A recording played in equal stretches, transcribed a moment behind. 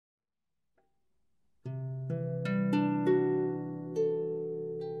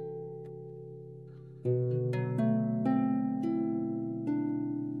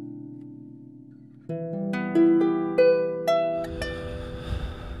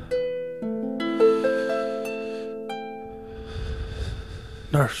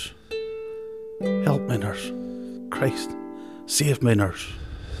Nurse, help me, nurse. Christ, save me, nurse.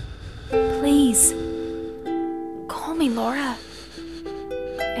 Please, call me Laura,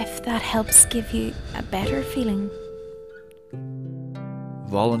 if that helps give you a better feeling.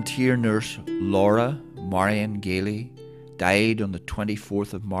 Volunteer nurse Laura Marion Gailey died on the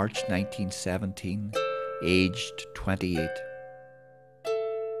 24th of March 1917, aged 28.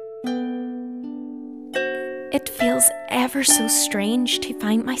 It feels ever so strange to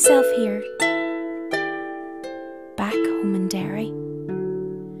find myself here, back home in Derry.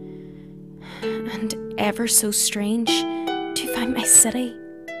 And ever so strange to find my city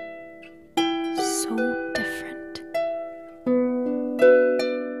so different.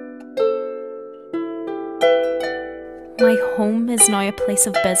 My home is now a place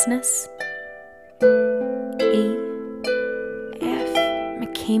of business.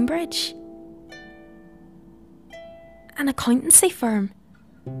 Cambridge, an accountancy firm.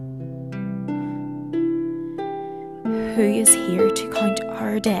 Who is here to count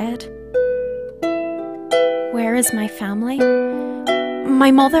our dead? Where is my family?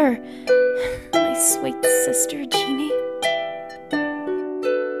 My mother, my sweet sister Jeannie.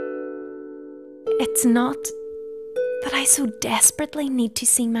 It's not that I so desperately need to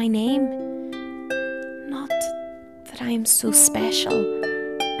see my name, not that I am so special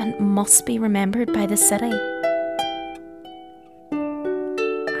and must be remembered by the city.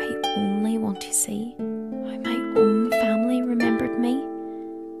 I only want to see how my own family remembered me.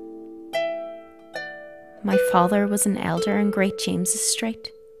 My father was an elder in Great James's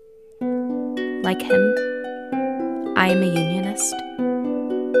Street. Like him, I am a unionist,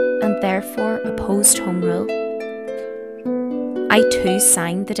 and therefore opposed Home Rule. I too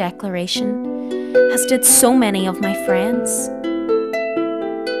signed the Declaration, as did so many of my friends.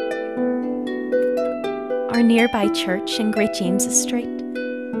 Our nearby church in Great James's Street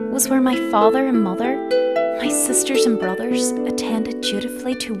was where my father and mother, my sisters and brothers attended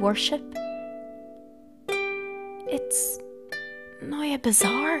dutifully to worship. It's now a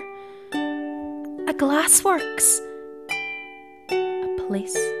bazaar, a glassworks, a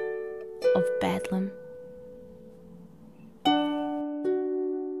place of bedlam.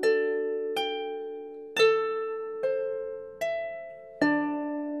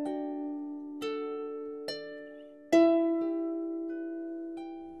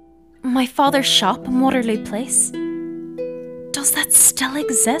 My father's shop in Waterloo Place, does that still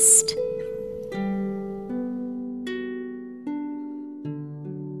exist?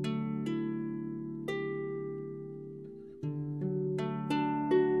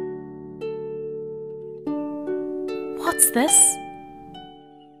 What's this?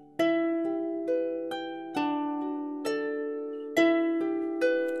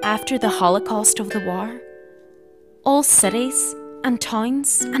 After the Holocaust of the war, all cities and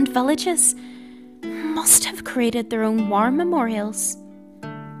towns and villages must have created their own war memorials.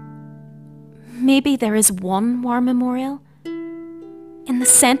 Maybe there is one war memorial in the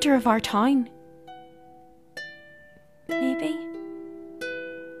centre of our town. Maybe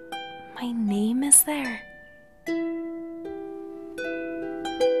my name is there.